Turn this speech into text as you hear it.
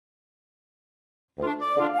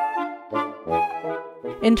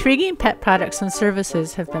Intriguing pet products and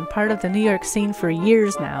services have been part of the New York scene for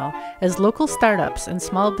years now, as local startups and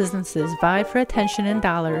small businesses vie for attention and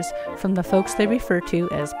dollars from the folks they refer to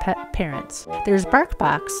as pet parents. There's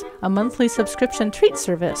BarkBox, a monthly subscription treat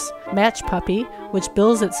service, Match Puppy, which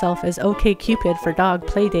bills itself as OkCupid for dog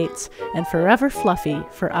playdates, and Forever Fluffy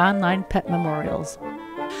for online pet memorials.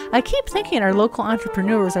 I keep thinking our local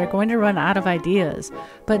entrepreneurs are going to run out of ideas,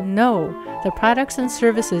 but no, the products and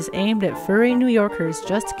services aimed at furry New Yorkers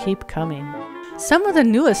just keep coming. Some of the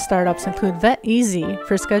newest startups include Vet Easy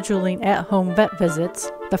for scheduling at-home vet visits,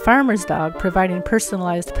 The Farmer's Dog providing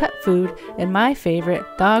personalized pet food, and my favorite,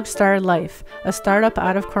 Dog Star Life, a startup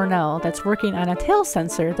out of Cornell that's working on a tail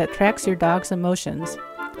sensor that tracks your dog's emotions.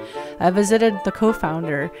 I visited the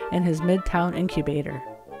co-founder in his Midtown incubator.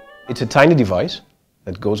 It's a tiny device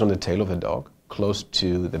that goes on the tail of the dog, close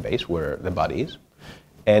to the base where the body is,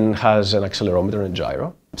 and has an accelerometer and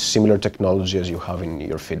gyro, similar technology as you have in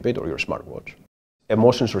your Fitbit or your smartwatch.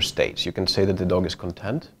 Emotions or states. You can say that the dog is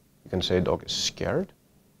content, you can say the dog is scared,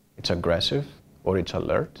 it's aggressive, or it's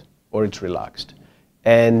alert, or it's relaxed.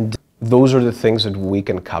 And those are the things that we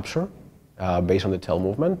can capture based on the tail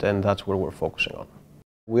movement, and that's where we're focusing on.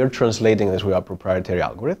 We're translating this with our proprietary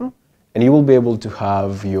algorithm, and you will be able to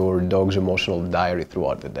have your dog's emotional diary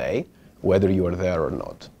throughout the day, whether you are there or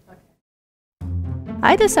not.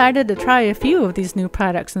 I decided to try a few of these new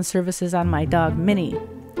products and services on my dog, Minnie.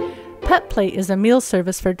 PetPlate is a meal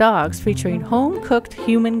service for dogs featuring home-cooked,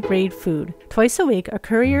 human-grade food. Twice a week, a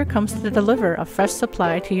courier comes to deliver a fresh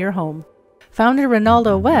supply to your home. Founder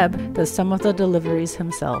Ronaldo Webb does some of the deliveries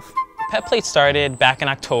himself. PetPlate started back in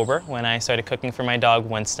October when I started cooking for my dog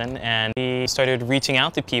Winston, and we started reaching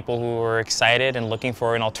out to people who were excited and looking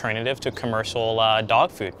for an alternative to commercial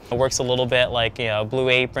dog food. It works a little bit like Blue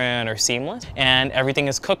Apron or Seamless, and everything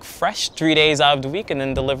is cooked fresh 3 days out of the week and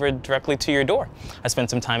then delivered directly to your door. I spent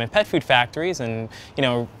some time at pet food factories and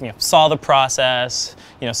saw the process,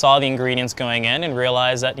 saw the ingredients going in, and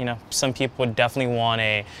realized that some people would definitely want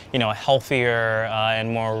a healthier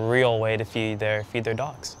and more real way to feed their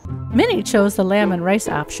dogs. Minnie chose the lamb and rice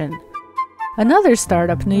option. Another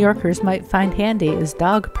startup New Yorkers might find handy is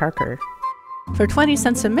Dog Parker. For 20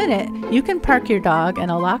 cents a minute, you can park your dog in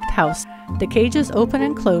a locked house. The cages open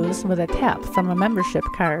and close with a tap from a membership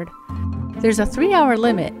card. There's a 3-hour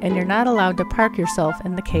limit, and you're not allowed to park yourself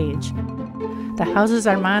in the cage. The houses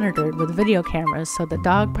are monitored with video cameras so the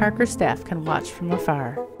Dog Parker staff can watch from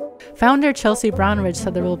afar. Founder Chelsea Brownridge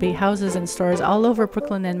said there will be houses and stores all over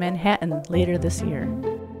Brooklyn and Manhattan later this year.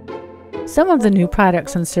 Some of the new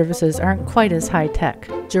products and services aren't quite as high-tech.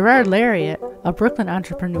 Gerard Lariat, a Brooklyn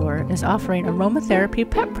entrepreneur, is offering aromatherapy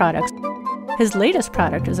pet products. His latest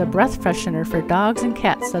product is a breath freshener for dogs and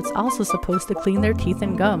cats that's also supposed to clean their teeth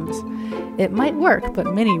and gums. It might work,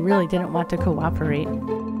 but Minnie really didn't want to cooperate.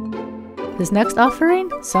 His next offering?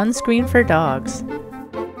 Sunscreen for dogs.